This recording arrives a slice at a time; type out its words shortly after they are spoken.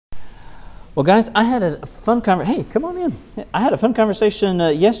Well, guys, I had a fun conversation. Hey, come on in. I had a fun conversation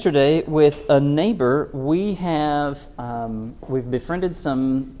yesterday with a neighbor. We've befriended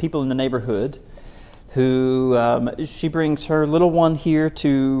some people in the neighborhood who she brings her little one here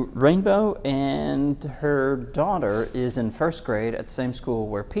to Rainbow, and her daughter is in first grade at the same school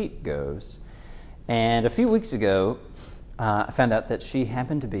where Pete goes. And a few weeks ago, I found out that she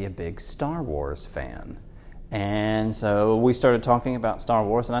happened to be a big Star Wars fan. And so we started talking about Star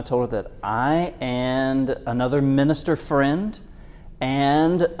Wars, and I told her that I and another minister friend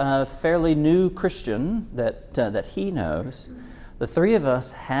and a fairly new Christian that he knows, the three of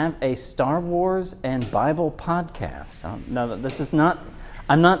us have a Star Wars and Bible podcast. No, this is not,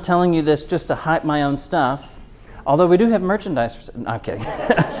 I'm not telling you this just to hype my own stuff, although we do have merchandise. No, I'm kidding.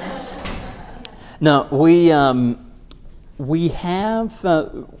 No, we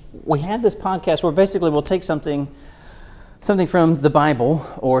have this podcast where basically we'll take something from the Bible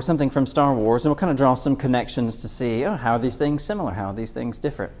or something from Star Wars, and we'll kind of draw some connections to see, how are these things similar? How are these things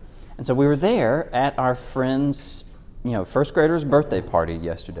different? And so we were there at our friend's, first grader's birthday party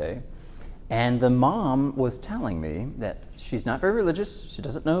yesterday, and the mom was telling me that she's not very religious. She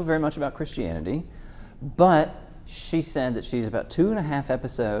doesn't know very much about Christianity, but she said that she's about 2.5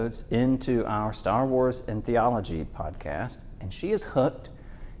 episodes into our Star Wars and Theology podcast, and she is hooked.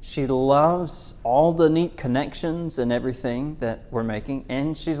 She loves all the neat connections and everything that we're making,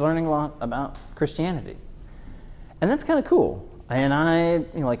 and she's learning a lot about Christianity. And that's kind of cool. And I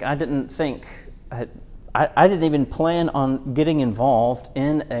didn't think, I didn't even plan on getting involved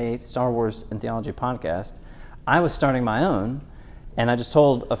in a Star Wars and Theology podcast. I was starting my own, and I just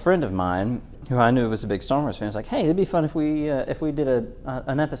told a friend of mine who I knew was a big Star Wars fan. I was like, hey, it'd be fun if we did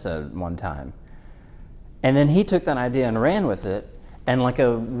an episode one time. And then he took that idea and ran with it. And like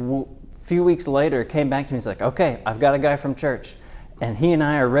a few weeks later, came back to me. He's like, okay, I've got a guy from church, and he and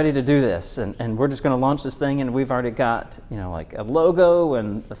I are ready to do this. And we're just going to launch this thing, and we've already got, like a logo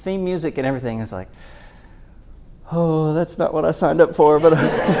and the theme music and everything. It's like, oh, that's not what I signed up for. But,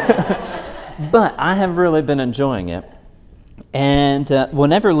 but I have really been enjoying it. And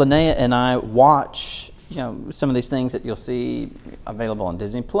whenever Linnea and I watch, some of these things that you'll see available on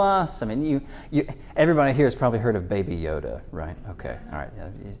Disney Plus. I mean, everybody here has probably heard of Baby Yoda, right? Okay, all right.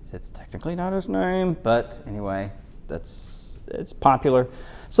 It's technically not his name, but anyway, it's popular.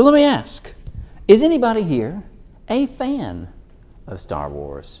 So let me ask: is anybody here a fan of Star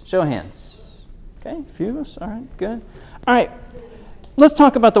Wars? Show of hands. Okay, a few of us. All right, good. All right, let's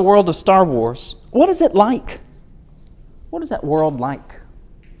talk about the world of Star Wars. What is it like? What is that world like?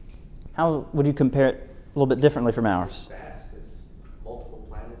 How would you compare it a little bit differently from ours? Vast. It's multiple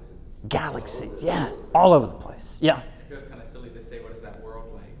planets. Galaxies, yeah, all over the place. Yeah. It feels kind of silly to say, what is that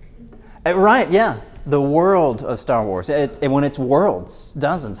world like? Right, yeah. The world of Star Wars. When it's worlds,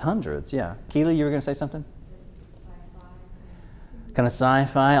 dozens, hundreds, yeah. Keely, you were going to say something? It's sci-fi. Kind of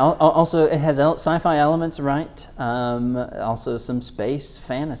sci-fi. Also, it has sci-fi elements, right? Also some space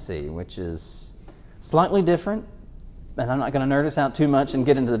fantasy, which is slightly different. And I'm not going to nerd us out too much and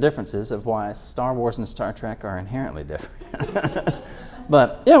get into the differences of why Star Wars and Star Trek are inherently different.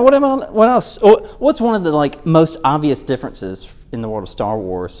 But yeah, what else? What's one of the most obvious differences in the world of Star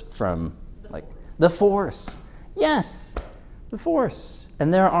Wars from the Force? Yes, the Force.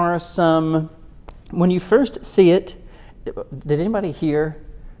 And there are some. When you first see it, did anybody here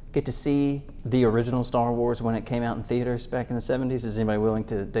get to see the original Star Wars when it came out in theaters back in the 70s? Is anybody willing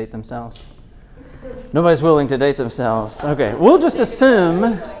to date themselves? Nobody's willing to date themselves. Okay, we'll just assume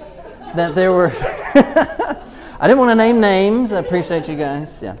that there were... I didn't want to name names. I appreciate you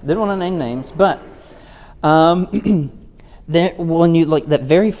guys. Yeah, didn't want to name names. But when you that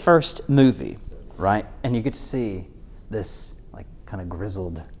very first movie, right, and you get to see this kind of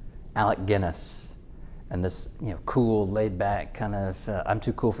grizzled Alec Guinness and this cool, laid-back kind of I'm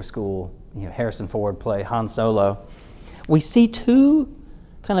too cool for school, Harrison Ford play Han Solo. We see two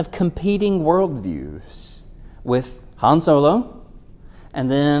kind of competing worldviews with Han Solo,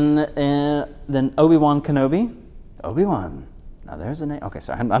 and then Obi-Wan Kenobi. Obi-Wan. Now there's a name. Okay,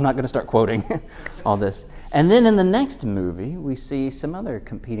 sorry, I'm not going to start quoting all this. And then in the next movie, we see some other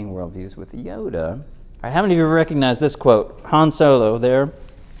competing worldviews with Yoda. All right, how many of you recognize this quote? Han Solo. They're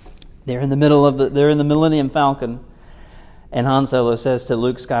in the middle of they're in the Millennium Falcon, and Han Solo says to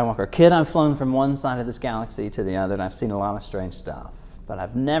Luke Skywalker, "Kid, I've flown from one side of this galaxy to the other, and I've seen a lot of strange stuff. But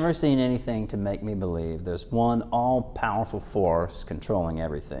I've never seen anything to make me believe there's one all-powerful force controlling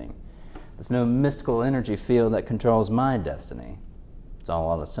everything. There's no mystical energy field that controls my destiny. It's all a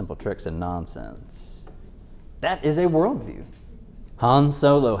lot of simple tricks and nonsense." That is a worldview. Han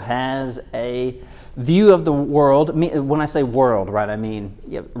Solo has a view of the world. When I say world, right, I mean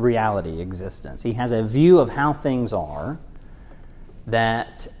reality, existence. He has a view of how things are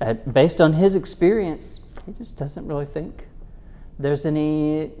that, based on his experience, he just doesn't really think there's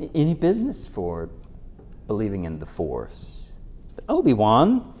any business for believing in the Force. But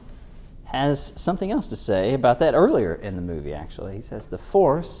Obi-Wan has something else to say about that earlier in the movie, actually. He says the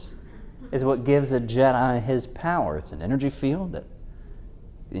Force is what gives a Jedi his power. It's an energy field that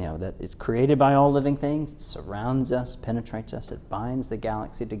it's created by all living things. It surrounds us, penetrates us. It binds the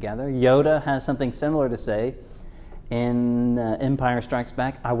galaxy together. Yoda has something similar to say in Empire Strikes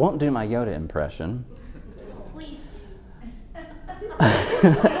Back. I won't do my Yoda impression. Please.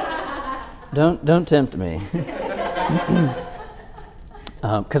 Don't tempt me.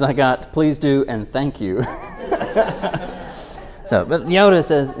 Because I got please do and thank you. But Yoda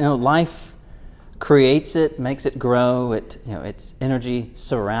says, life creates it, makes it grow. Its energy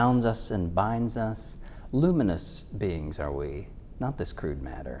surrounds us and binds us. Luminous beings are we, not this crude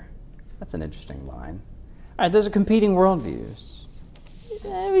matter. That's an interesting line. All right, those are competing worldviews.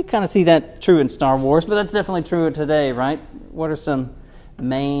 We kind of see that true in Star Wars, but that's definitely true today, right? What are some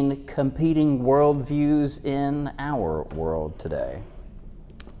main competing worldviews in our world today?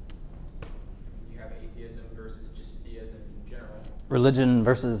 You have atheism versus just theism in general. Religion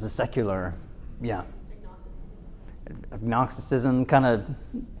versus the secular, yeah. Agnosticism kind of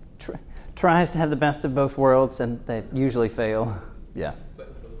tries to have the best of both worlds, and they usually fail. Yeah.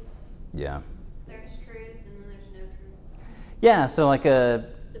 Yeah. There's truth and then there's no truth. Yeah, so Subjective.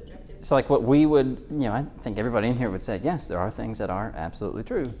 it's like what we would, I think everybody in here would say, yes, there are things that are absolutely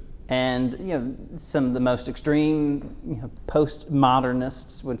true. And, some of the most extreme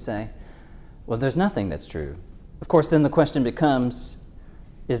postmodernists would say, well, there's nothing that's true. Of course, then the question becomes,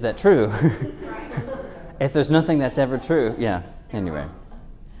 is that true? If there's nothing that's ever true, yeah, anyway.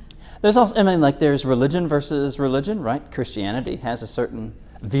 There's also, there's religion versus religion, right? Christianity has a certain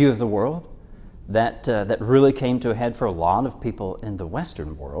view of the world that really came to a head for a lot of people in the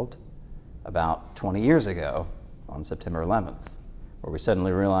Western world about 20 years ago on September 11th, where we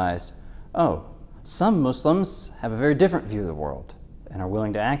suddenly realized, some Muslims have a very different view of the world and are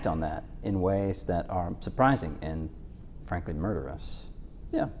willing to act on that in ways that are surprising and, frankly, murderous.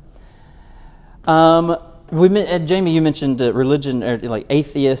 Yeah. Jamie, you mentioned religion, or like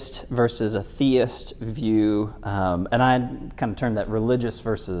atheist versus a theist view, and I kind of termed that religious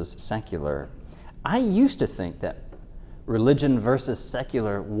versus secular. I used to think that religion versus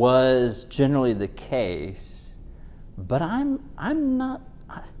secular was generally the case, but I'm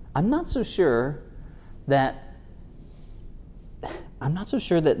not so sure that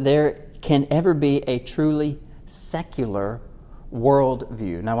there can ever be a truly secular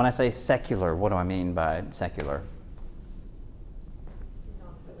worldview. Now, when I say secular, what do I mean by secular?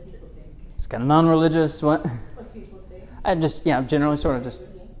 It's kind of non-religious. What? What people think. I just, generally sort of just,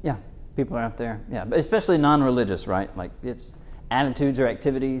 people are out there. Yeah, but especially non-religious, right? Like it's attitudes or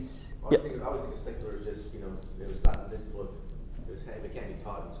activities. I was thinking secular is just, if it's not in this book, it can't be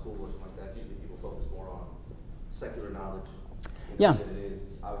taught in school or something like that. Usually people focus more on secular knowledge. Yeah. Than it is,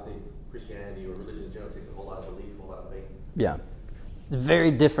 obviously, Christianity or religion in general takes a whole lot of belief, a whole lot of faith. Yeah. It's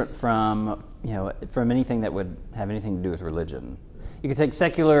very different from anything that would have anything to do with religion. You could take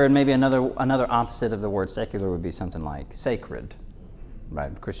secular, and maybe another opposite of the word secular would be something like sacred.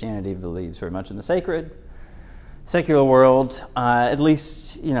 Right? Christianity believes very much in the sacred. Secular world, at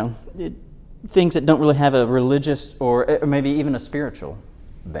least, things that don't really have a religious or maybe even a spiritual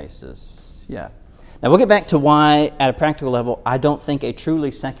basis. Yeah. Now we'll get back to why, at a practical level, I don't think a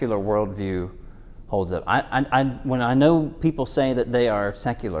truly secular worldview holds up. When I know people say that they are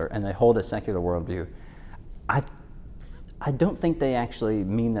secular and they hold a secular worldview, I don't think they actually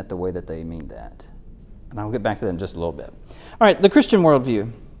mean that the way that they mean that. And I'll get back to that in just a little bit. All right, the Christian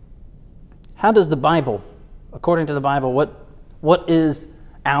worldview. How does the Bible, according to the Bible, what is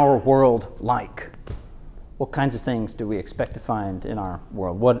our world like? What kinds of things do we expect to find in our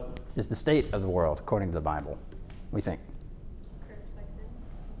world? What is the state of the world according to the Bible? What do you think? Cursed by sin.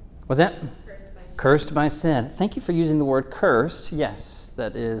 What's that? Cursed by sin. Cursed by sin. Thank you for using the word curse. Yes,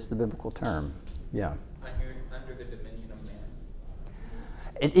 that is the biblical term. Yeah. Under the dominion of man.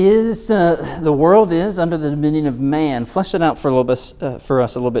 It is, the world is under the dominion of man. Flesh it out for a little bit, for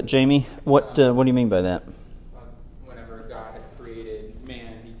us a little bit, Jamie. What do you mean by that? Whenever God had created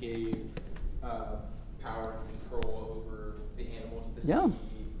man, he gave power and control over the animals of the sea, animals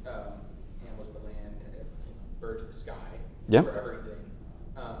of the land, birds of the sky, for everything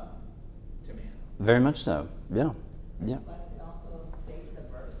to man. Very much so. Yeah. Yeah. Blessing also states a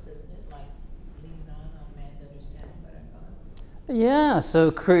verse, doesn't it? Like, lean not on man's understanding, but on God's. Yeah,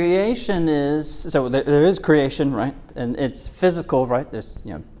 so creation there is creation, right? And it's physical, right? There's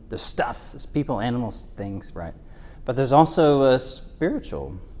stuff, there's people, animals, things, right? But there's also a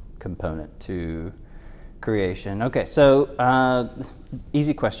spiritual component to creation. Okay, so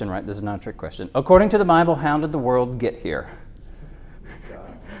easy question, right? This is not a trick question. According to the Bible, how did the world get here?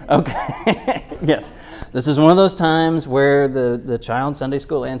 Okay, yes. This is one of those times where the child Sunday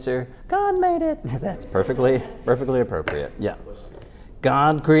school answer, God made it. That's perfectly appropriate. Yeah.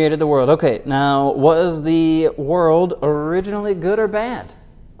 God created the world. Okay, now, was the world originally good or bad?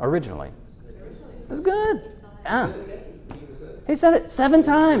 Originally. It was good. Yeah. He said it 7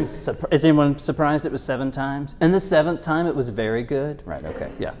 times. Is anyone surprised it was 7 times? And the 7th time it was very good? Right,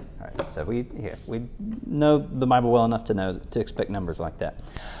 okay, yeah. All right. So we know the Bible well enough to expect numbers like that.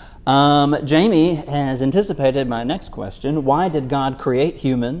 Jamie has anticipated my next question. Why did God create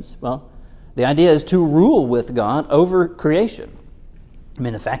humans? Well, the idea is to rule with God over creation. I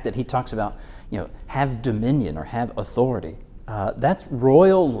mean, the fact that he talks about, have dominion or have authority, that's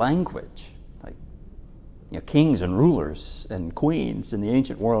royal language. Like, kings and rulers and queens in the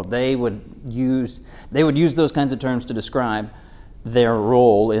ancient world, they would use those kinds of terms to describe their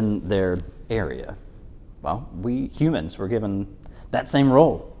role in their area. Well, we humans were given that same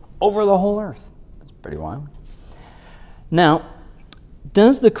role over the whole earth. That's pretty wild. Now,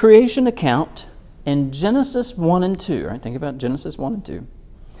 does the creation account in Genesis 1 and 2, right? Think about Genesis 1 and 2.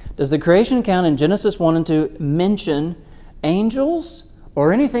 Does the creation account in Genesis 1 and 2 mention angels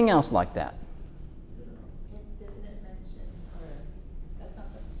or anything else like that? Doesn't it mention, or that's not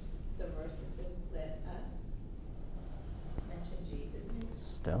the verse that says, let us mention Jesus?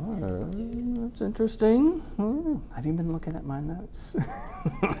 Stella, that's interesting. Have you been looking at my notes?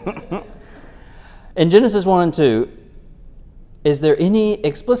 In Genesis 1 and 2, is there any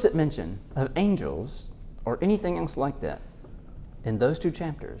explicit mention of angels or anything else like that in those 2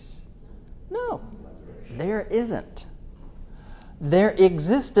 chapters? No, there isn't. Their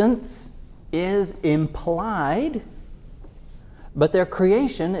existence is implied, but their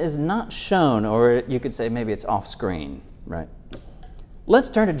creation is not shown, or you could say maybe it's off screen, right? Let's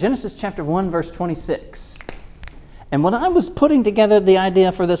turn to Genesis chapter 1, verse 26. And when I was putting together the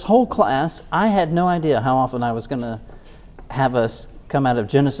idea for this whole class, I had no idea how often I was going to have us come out of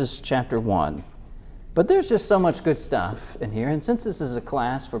Genesis chapter 1. But there's just so much good stuff in here. And since this is a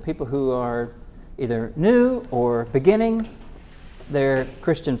class for people who are either new or beginning their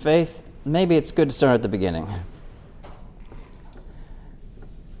Christian faith, maybe it's good to start at the beginning.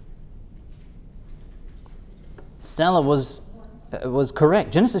 Stella was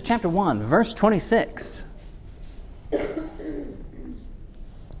correct. Genesis chapter 1, verse 26.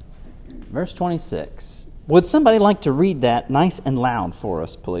 Verse 26. Would somebody like to read that nice and loud for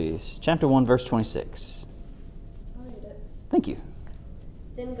us, please? Chapter 1, verse 26. I'll read it. Thank you.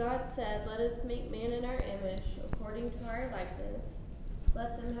 Then God said, let us make man in our image, according to our likeness.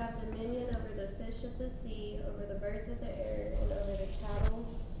 Let them have dominion over the fish of the sea, over the birds of the air, and over the cattle,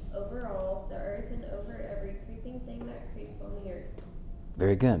 over all the earth, and over every creeping thing that creeps on the earth.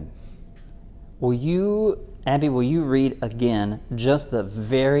 Very good. Abby, will you read again just the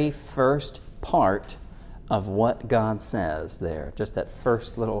very first part of what God says there? Just that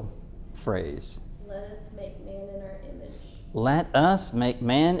first little phrase. Let us make man in our image. Let us make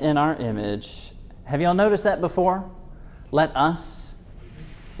man in our image. Have y'all noticed that before? Let us.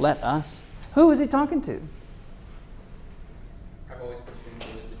 Let us. Who is he talking to? I've always presumed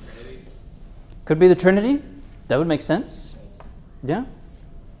it was the Trinity. Could be the Trinity. That would make sense. Yeah.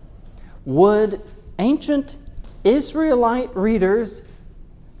 Would ancient Israelite readers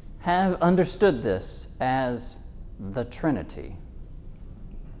have understood this as the Trinity?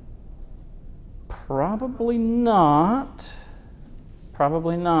 Probably not.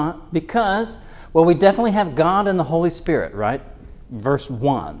 Probably not. Because, we definitely have God and the Holy Spirit, right? Verse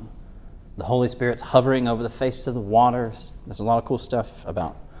 1. The Holy Spirit's hovering over the face of the waters. There's a lot of cool stuff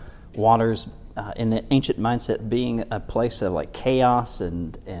about waters in the ancient mindset being a place of like chaos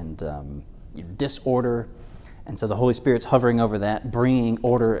and disorder. And so the Holy Spirit's hovering over that, bringing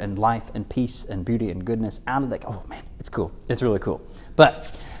order and life and peace and beauty and goodness out of that. Oh, man, it's cool. It's really cool.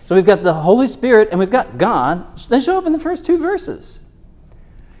 But, so we've got the Holy Spirit and we've got God. They show up in the first 2 verses.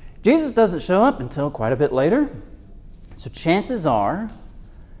 Jesus doesn't show up until quite a bit later. So chances are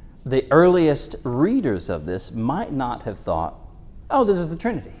the earliest readers of this might not have thought, oh, this is the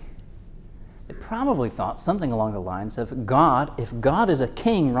Trinity. They probably thought something along the lines of God. If God is a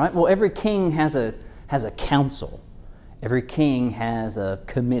king, right? Well, every king has a council. Every king has a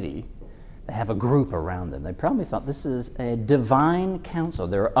committee. They have a group around them. They probably thought this is a divine council.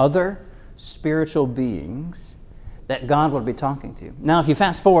 There are other spiritual beings that God would be talking to. Now, if you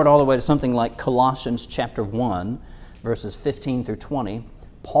fast forward all the way to something like Colossians chapter 1, verses 15 through 20,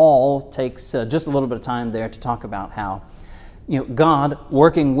 Paul takes just a little bit of time there to talk about how God,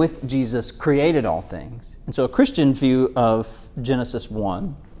 working with Jesus, created all things. And so a Christian view of Genesis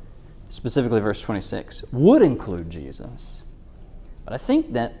 1, specifically verse 26, would include Jesus. But I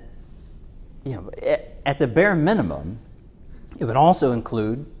think that, at the bare minimum, it would also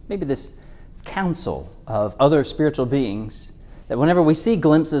include maybe this council of other spiritual beings that whenever we see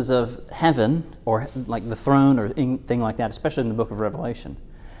glimpses of heaven or like the throne or anything like that, especially in the book of Revelation,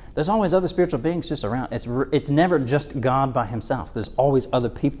 there's always other spiritual beings just around. It's never just God by himself. There's always other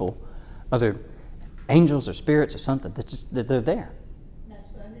people, other angels or spirits or something that they're there. Now,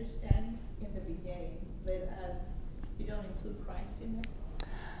 to understand in the beginning, let us, you don't include Christ in there?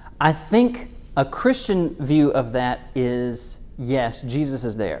 I think a Christian view of that is, yes, Jesus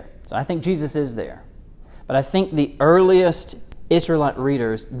is there. So I think Jesus is there. But I think the earliest Israelite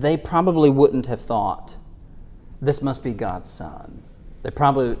readers, they probably wouldn't have thought, this must be God's Son. They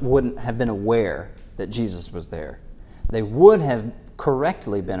probably wouldn't have been aware that Jesus was there. They would have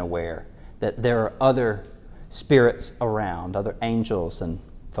correctly been aware that there are other spirits around, other angels and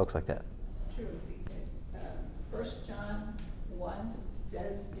folks like that. True, because 1 John 1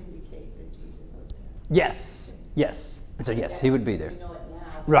 does indicate that Jesus was there. Yes. And so yes, he would be there. We know it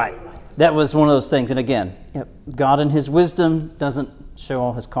now. Right. That was one of those things. And again, God in his wisdom doesn't show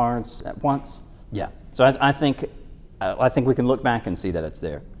all his cards at once. Yeah. So I think we can look back and see that it's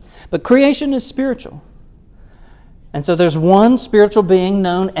there. But creation is spiritual. And so there's one spiritual being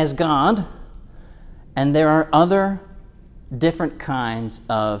known as God, and there are other different kinds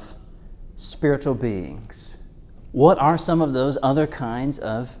of spiritual beings. What are some of those other kinds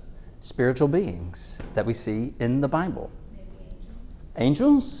of spiritual beings that we see in the Bible? Maybe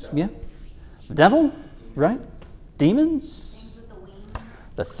Angels? Yeah. The devil? Right? Demons? Things with the wings.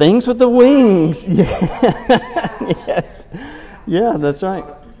 The things with the wings. Yeah. Yes. Yeah, that's right.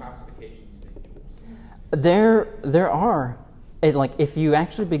 Classifications of angels. There are. Like if you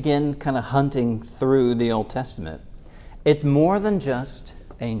actually begin kind of hunting through the Old Testament, it's more than just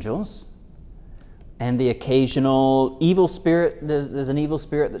angels and the occasional evil spirit. There's an evil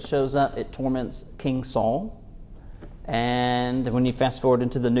spirit that shows up. It torments King Saul. And when you fast forward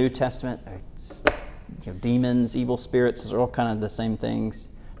into the New Testament, it's, demons, evil spirits, those are all kind of the same things.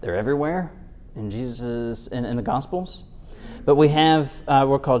 They're everywhere in Jesus, in the Gospels. But we have,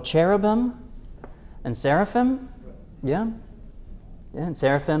 we're called cherubim and seraphim. Yeah, and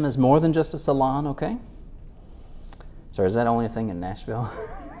seraphim is more than just a salon, okay? Sorry, is that only a thing in Nashville?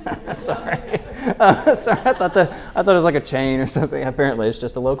 Sorry. Sorry, I thought it was like a chain or something. Apparently, it's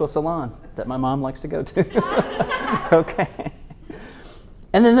just a local salon that my mom likes to go to. Okay.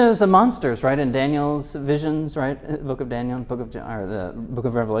 And then there's the monsters, right, in Daniel's visions, right, book of Daniel, the book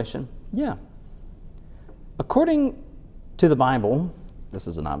of Revelation. Yeah. According to the Bible, this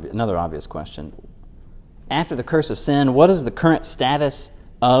is another obvious question. After the curse of sin, what is the current status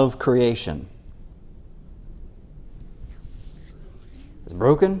of creation? It's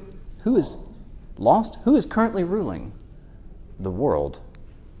broken. Who is lost? Who is currently ruling the world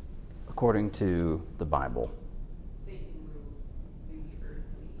according to the Bible?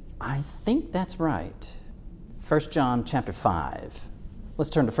 I think that's right. 1 John chapter 5. Let's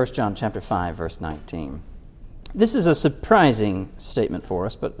turn to 1 John chapter 5, verse 19. This is a surprising statement for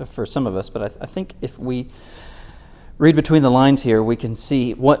us, but for some of us, but I think if we read between the lines here, we can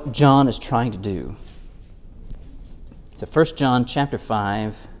see what John is trying to do. So 1 John chapter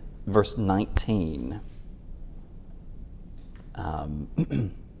 5, verse 19.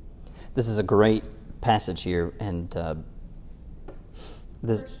 This is a great passage here, and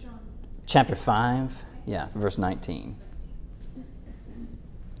this chapter 5, verse 19.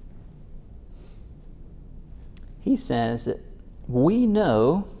 He says that we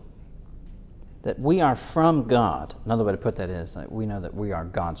know that we are from God. Another way to put that is that we know that we are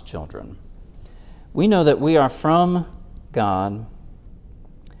God's children. We know that we are from God,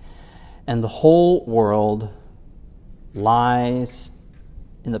 and the whole world lies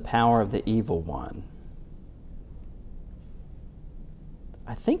in the power of the evil one.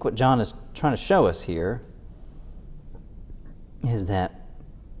 I think what John is trying to show us here is that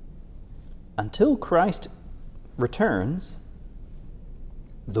until Christ returns,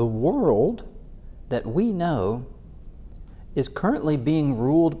 the world that we know is currently being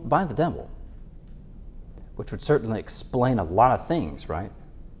ruled by the devil, which would certainly explain a lot of things, right?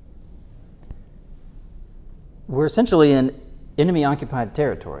 We're essentially in enemy-occupied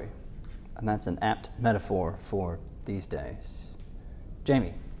territory, and that's an apt metaphor for these days.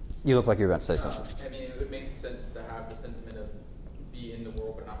 Jamie. You look like you're about to say something. I mean, it would make sense to have the sentiment of be in the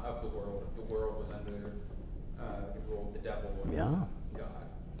world, but not of the world. If the world was under the rule of the devil or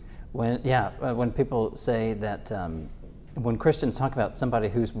God. When people say that, when Christians talk about somebody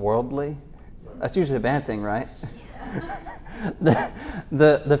who's worldly, that's usually a bad thing, right?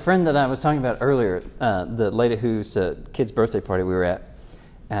 The friend that I was talking about earlier, the lady whose kid's birthday party we were at,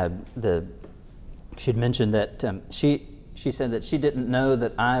 she'd mentioned that she said that she didn't know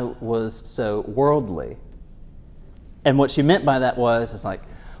that I was so worldly. And what she meant by that was, it's like,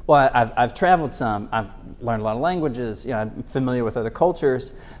 well, I've traveled some, I've learned a lot of languages, I'm familiar with other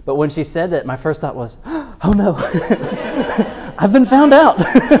cultures. But when she said that, my first thought was, oh no, I've been found out.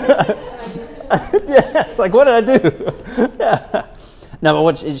 Yeah, it's like, what did I do? Yeah. No,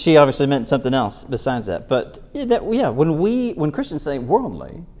 but she obviously meant something else besides that. But when Christians say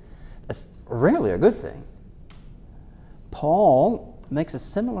worldly, that's rarely a good thing. Paul makes a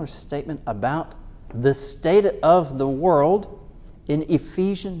similar statement about the state of the world in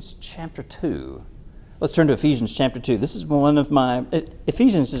Ephesians chapter 2. Let's turn to Ephesians chapter 2. This is one of my...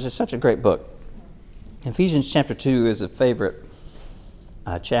 Ephesians is just such a great book. Ephesians chapter 2 is a favorite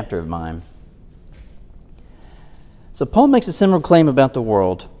chapter of mine. So Paul makes a similar claim about the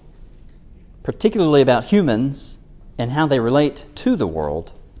world, particularly about humans and how they relate to the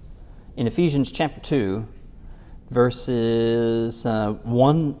world, in Ephesians chapter 2, verses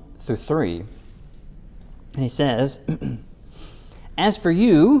 1 through 3. And he says, as for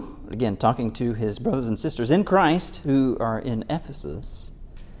you, again talking to his brothers and sisters in Christ who are in Ephesus,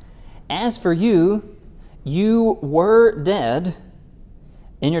 as for you, you were dead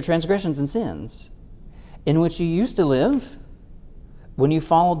in your transgressions and sins, in which you used to live when you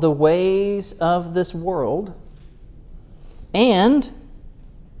followed the ways of this world and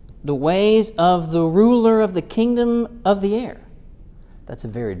the ways of the ruler of the kingdom of the air. That's a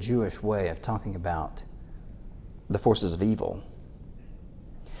very Jewish way of talking about the forces of evil.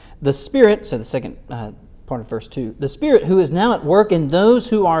 The Spirit, so the second part of verse 2, the Spirit who is now at work in those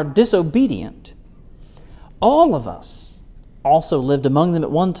who are disobedient, all of us also lived among them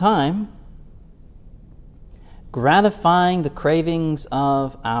at one time, gratifying the cravings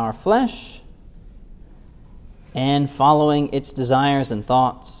of our flesh and following its desires and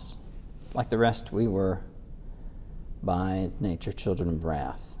thoughts. Like the rest, we were by nature children of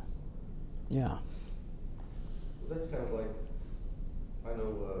wrath. Yeah. That's kind of like, I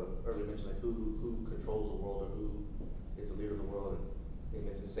know earlier mentioned like who controls the world or who is the leader of the world, and they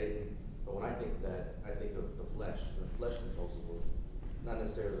mentioned Satan. But when I think of that, I think of the flesh. The flesh controls the world. Not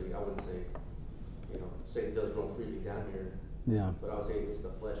necessarily, I wouldn't say, Satan does roam freely down here. Yeah. But I would say it's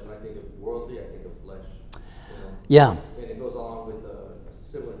the flesh. When I think of worldly, I think of flesh. Yeah. And it goes along with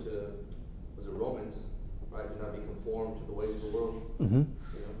similar to, was it Romans, right? Do not be conformed to the ways of the world. Mm-hmm.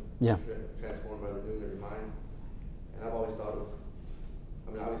 Yeah. Transformed by the renewing of your mind. And I've always thought of,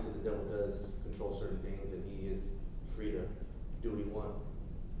 obviously the devil does control certain things, and he is free to do what he wants.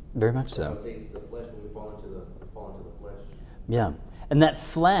 Very much so. I would say it's the flesh when we fall into the flesh. Yeah. And that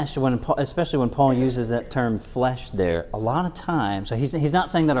flesh, especially when Paul uses that term flesh there, a lot of times, so he's not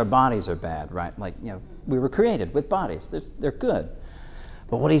saying that our bodies are bad, right? Like, we were created with bodies. They're good.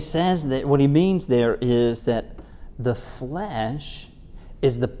 But what he means there is that the flesh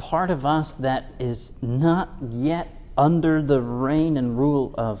is the part of us that is not yet under the reign and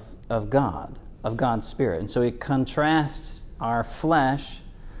rule of God, of God's Spirit. And so he contrasts our flesh,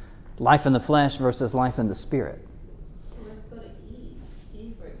 life in the flesh versus life in the Spirit. Let's go to Eve.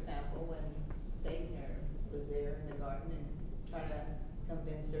 Eve, for example, when Satan was there in the garden and tried to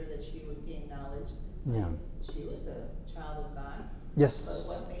convince her that she would gain knowledge. Yeah. She was a child of God. Yes. But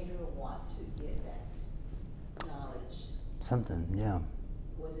what made her want to get that knowledge? Something, yeah.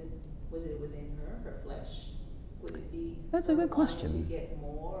 Was it within her flesh? Would it be? That's a good her wanting question. To get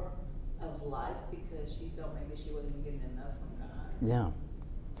more of life because she felt maybe she wasn't getting enough from God. Yeah.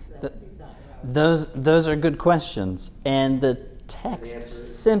 That's the desire. Those are good questions, and the text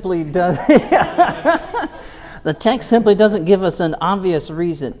simply does. The text simply doesn't give us an obvious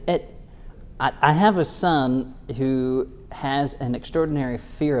reason. I have a son who has an extraordinary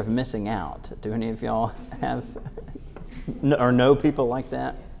fear of missing out. Do any of y'all have or know people like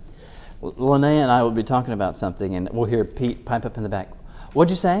that? Linnea and I will be talking about something, and we'll hear Pete pipe up in the back. What'd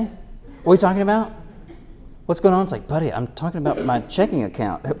you say? What are you talking about? What's going on? It's like, buddy, I'm talking about my checking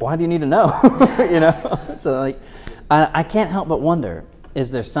account. Why do you need to know? So like, I can't help but wonder: is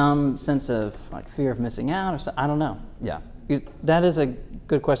there some sense of like fear of missing out, or something? I don't know. Yeah, that is a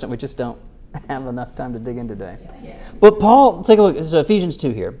good question. We just don't have enough time to dig in today. Yeah. But Paul, take a look. This is Ephesians 2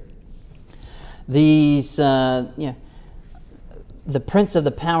 here. These, the the prince of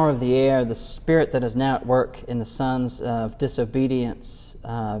the power of the air, the spirit that is now at work in the sons of disobedience.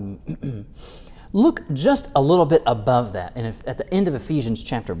 Look just a little bit above that, and at the end of Ephesians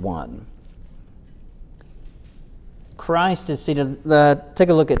chapter 1. Christ is seated. Take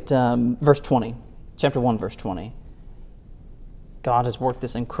a look at verse 20, chapter 1, verse 20. God has worked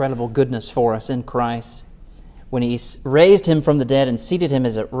this incredible goodness for us in Christ when He raised Him from the dead and seated Him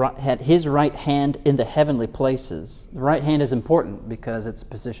at His right hand in the heavenly places. The right hand is important because it's a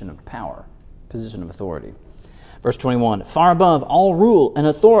position of power, position of authority. Verse 21, far above all rule and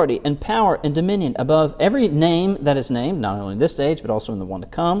authority and power and dominion, above every name that is named, not only in this age but also in the one to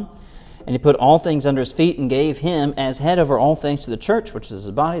come. And He put all things under His feet and gave Him as head over all things to the church, which is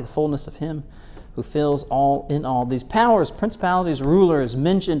His body, the fullness of Him who fills all in all. These powers, principalities, rulers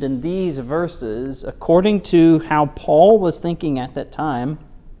mentioned in these verses, according to how Paul was thinking at that time,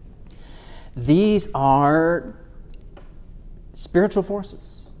 these are spiritual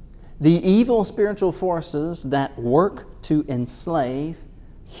forces. The evil spiritual forces that work to enslave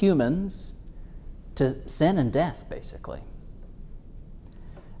humans to sin and death, basically.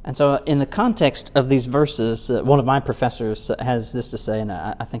 And so in the context of these verses, one of my professors has this to say, and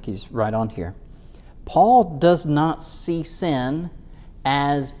I think he's right on here. Paul does not see sin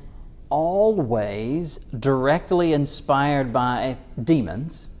as always directly inspired by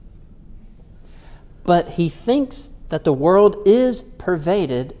demons, but he thinks that the world is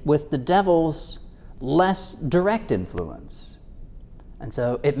pervaded with the devil's less direct influence. And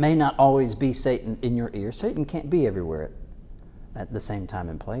so it may not always be Satan in your ear. Satan can't be everywhere at the same time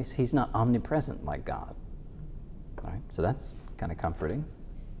and place. He's not omnipresent like God. All right? So that's kind of comforting.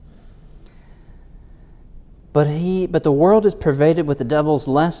 But the world is pervaded with the devil's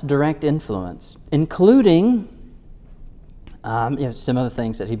less direct influence, including some other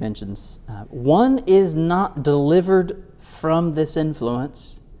things that he mentions. One is not delivered from this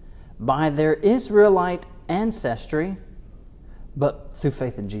influence by their Israelite ancestry, but through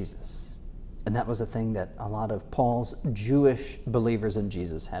faith in Jesus. And that was a thing that a lot of Paul's Jewish believers in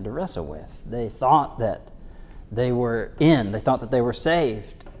Jesus had to wrestle with. They thought that they were they thought that they were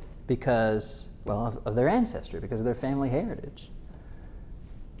saved because, of their ancestry, because of their family heritage.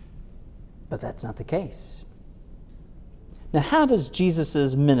 But that's not the case. Now, how does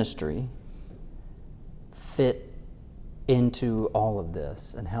Jesus' ministry fit into all of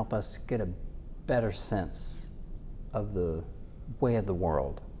this and help us get a better sense of the way of the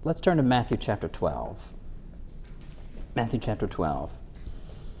world? Let's turn to Matthew chapter 12. Matthew chapter 12.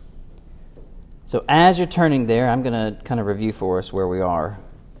 So as you're turning there, I'm going to kind of review for us where we are.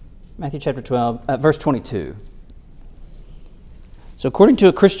 Matthew chapter 12, verse 22. So according to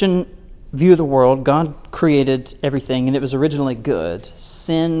a Christian view of the world, God created everything, and it was originally good.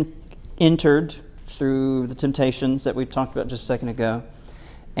 Sin entered through the temptations that we talked about just a second ago,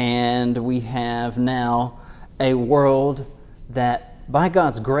 and we have now a world that, by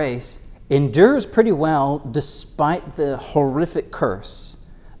God's grace, endures pretty well despite the horrific curse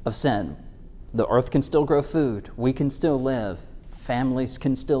of sin. The earth can still grow food. We can still live. Families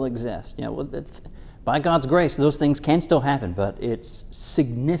can still exist. By God's grace, those things can still happen, but it's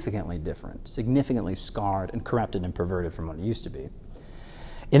significantly different, significantly scarred and corrupted and perverted from what it used to be.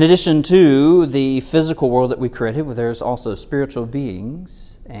 In addition to the physical world that we created, there's also spiritual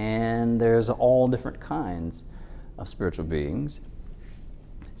beings, and there's all different kinds of spiritual beings.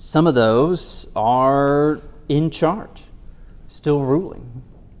 Some of those are in charge, still ruling.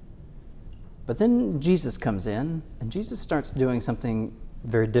 But then Jesus comes in, and Jesus starts doing something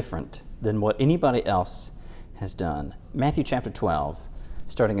very different than what anybody else has done. Matthew chapter 12,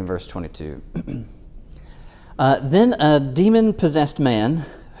 starting in verse 22. Then a demon-possessed man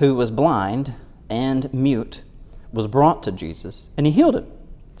who was blind and mute was brought to Jesus, and He healed him,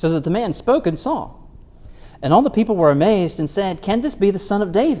 so that the man spoke and saw. And all the people were amazed and said, "Can this be the son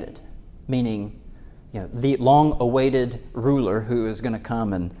of David?" Meaning, the long-awaited ruler who is going to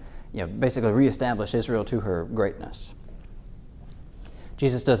come and basically reestablish Israel to her greatness.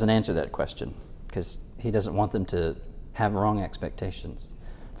 Jesus doesn't answer that question because He doesn't want them to have wrong expectations.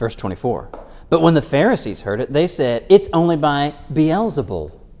 Verse 24. But when the Pharisees heard it, they said, "It's only by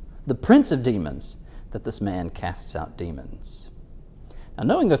Beelzebul, the prince of demons, that this man casts out demons." Now,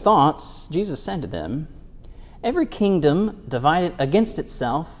 knowing their thoughts, Jesus said to them, "Every kingdom divided against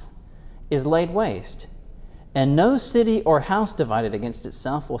itself is laid waste, and no city or house divided against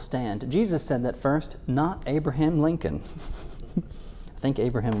itself will stand." Jesus said that first, not Abraham Lincoln. I think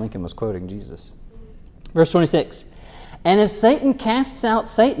Abraham Lincoln was quoting Jesus. Verse 26. And if Satan casts out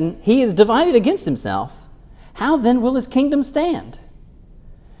Satan, he is divided against himself. How then will his kingdom stand?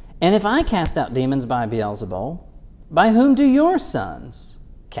 And if I cast out demons by Beelzebul, By whom do your sons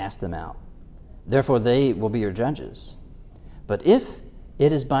cast them out? Therefore they will be your judges. But if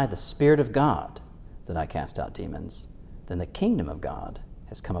it is by the Spirit of God that I cast out demons, then the kingdom of God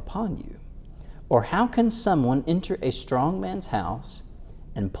has come upon you. Or how can someone enter a strong man's house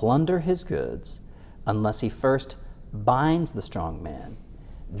and plunder his goods unless he first binds the strong man?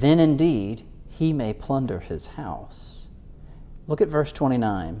 Then indeed he may plunder his house. Look at verse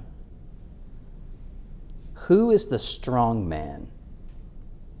 29. Who is the strong man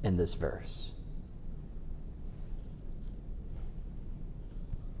in this verse?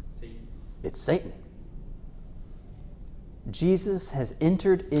 Satan. It's Satan. Jesus has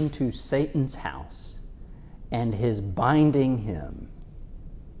entered into Satan's house and is binding him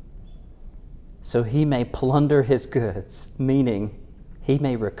so he may plunder his goods, meaning he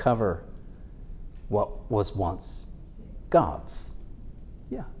may recover what was once God's.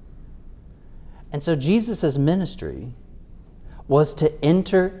 Yeah. And so Jesus' ministry was to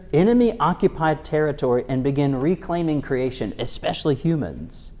enter enemy-occupied territory and begin reclaiming creation, especially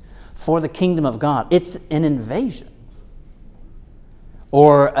humans, for the kingdom of God. It's an invasion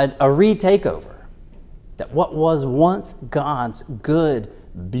or a retakeover. That what was once God's good,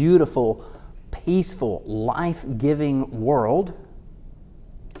 beautiful, peaceful, life-giving world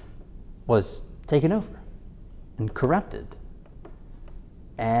was taken over and corrupted.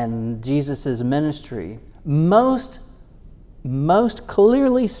 And Jesus' ministry, most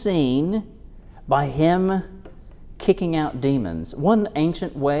clearly seen by him kicking out demons. One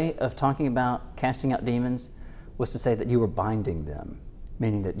ancient way of talking about casting out demons was to say that you were binding them,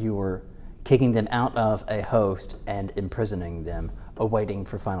 meaning that you were kicking them out of a host and imprisoning them, awaiting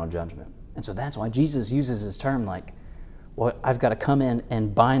for final judgment. And so that's why Jesus uses this term like, well, I've got to come in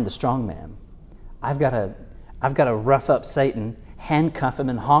and bind the strong man. I've got to rough up Satan, handcuff him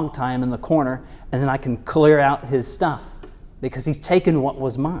and hog tie him in the corner, and then I can clear out his stuff because he's taken what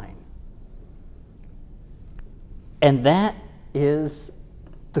was mine. And that is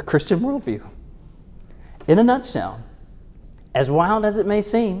the Christian worldview. In a nutshell, as wild as it may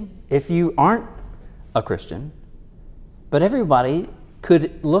seem, if you aren't a Christian, but everybody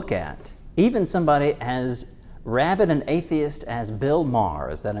could look at, even somebody as rabid and atheist as Bill Maher,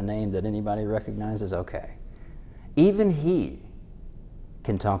 is that a name that anybody recognizes? Okay. Even he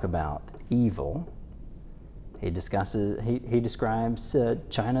can talk about evil. He describes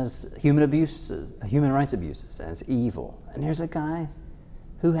China's human rights abuses as evil. And here's a guy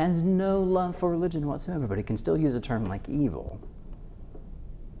who has no love for religion whatsoever, but he can still use a term like evil.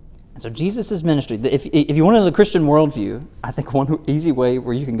 And so Jesus' ministry, if you want to know the Christian worldview, I think one easy way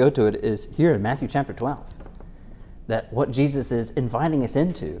where you can go to it is here in Matthew chapter 12. That what Jesus is inviting us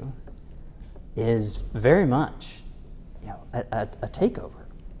into is very much a takeover,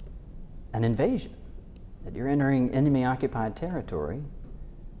 an invasion, that you're entering enemy-occupied territory.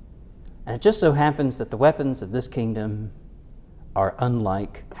 And it just so happens that the weapons of this kingdom are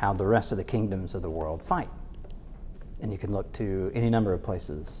unlike how the rest of the kingdoms of the world fight. And you can look to any number of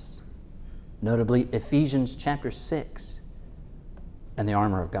places, notably Ephesians chapter 6 and the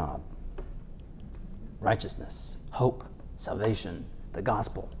armor of God. Righteousness, hope, salvation, the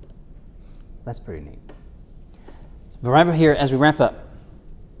gospel. That's pretty neat. But right here, as we wrap up,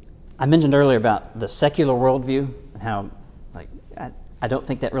 I mentioned earlier about the secular worldview and how I don't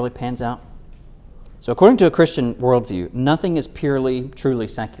think that really pans out. So according to a Christian worldview, nothing is purely, truly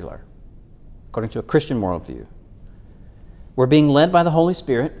secular. According to a Christian worldview, we're being led by the Holy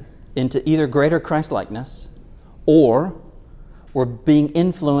Spirit into either greater Christ-likeness or we're being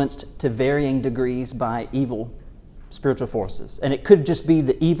influenced to varying degrees by evil spiritual forces. And it could just be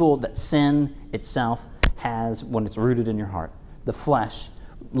the evil that sin itself has when it's rooted in your heart, the flesh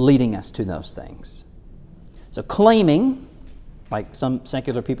leading us to those things. So claiming, like some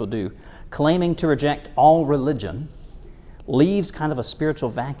secular people do, claiming to reject all religion leaves kind of a spiritual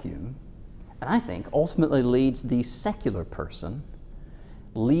vacuum, and I think ultimately leads the secular person,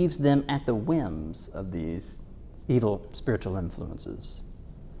 leaves them at the whims of these evil spiritual influences.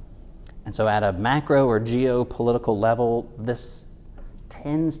 And so at a macro or geopolitical level, this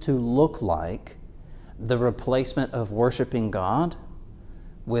tends to look like the replacement of worshiping God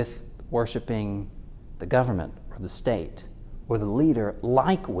with worshiping the government or the state or the leader,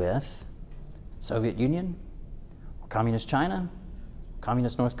 like with Soviet Union, or Communist China,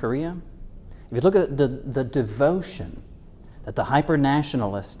 Communist North Korea. If you look at the devotion that the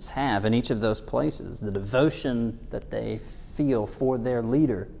hyper-nationalists have in each of those places, the devotion that they feel for their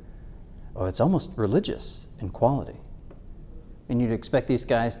leader, it's almost religious in quality. And you'd expect these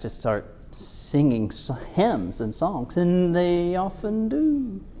guys to start singing hymns and songs, and they often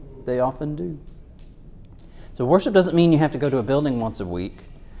do. They often do. So So worship doesn't mean you have to go to a building once a week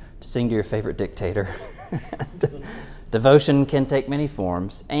to sing to your favorite dictator. Devotion can take many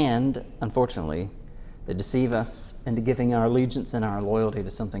forms, and unfortunately, they deceive us into giving our allegiance and our loyalty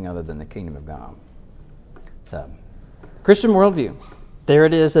to something other than the kingdom of God. So, Christian worldview. There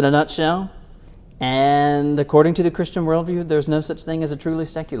it is in a nutshell. And according to the Christian worldview, there's no such thing as a truly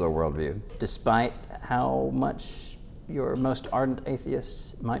secular worldview, despite how much your most ardent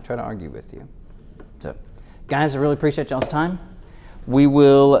atheists might try to argue with you. So, guys, I really appreciate y'all's time. We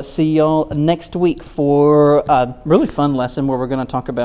will see y'all next week for a really fun lesson where we're going to talk about